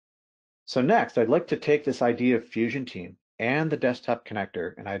So next, I'd like to take this idea of Fusion Team and the desktop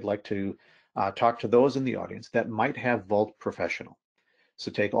connector, and I'd like to talk to those in the audience that might have Vault Professional. So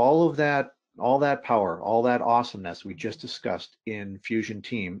take all that power, all that awesomeness we just discussed in Fusion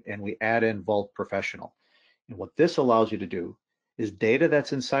Team, and we add in Vault Professional. And what this allows you to do is data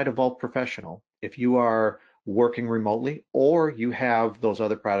that's inside of Vault Professional, if you are working remotely or you have those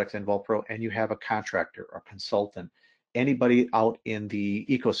other products in Vault Pro and you have a contractor or consultant, anybody out in the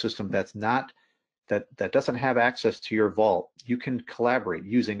ecosystem that doesn't have access to your Vault, you can collaborate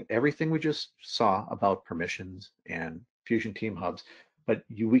using everything we just saw about permissions and Fusion Team Hubs, but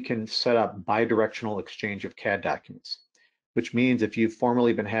we can set up bidirectional exchange of CAD documents, which means if you've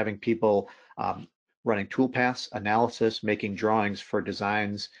formerly been having people running toolpaths, analysis, making drawings for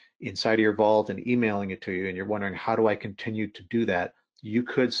designs inside of your Vault and emailing it to you, and you're wondering, how do I continue to do that? You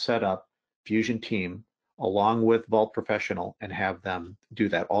could set up Fusion Team along with Vault Professional and have them do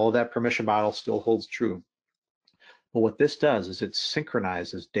that. All of that permission model still holds true. But what this does is it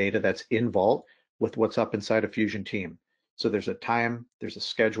synchronizes data that's in Vault with what's up inside of Fusion Team. So there's a time, there's a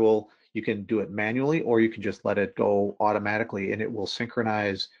schedule, you can do it manually, or you can just let it go automatically and it will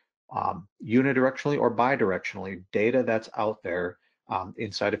synchronize unidirectionally or bidirectionally data that's out there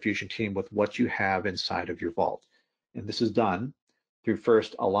inside of Fusion Team with what you have inside of your Vault. And this is done through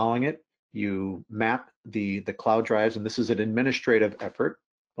first allowing it. You map the cloud drives, and this is an administrative effort.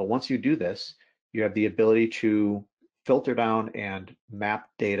 But once you do this, you have the ability to filter down and map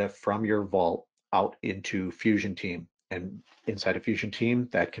data from your Vault out into Fusion Team. And inside of Fusion Team,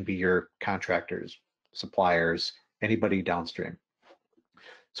 that can be your contractors, suppliers, anybody downstream.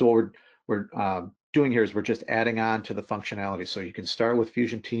 So what we're doing here is we're just adding on to the functionality. So you can start with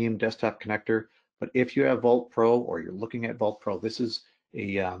Fusion Team, Desktop Connector, but if you have Vault Pro or you're looking at Vault Pro, this is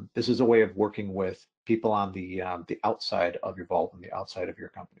a way of working with people on the outside of your Vault and the outside of your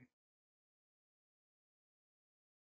company.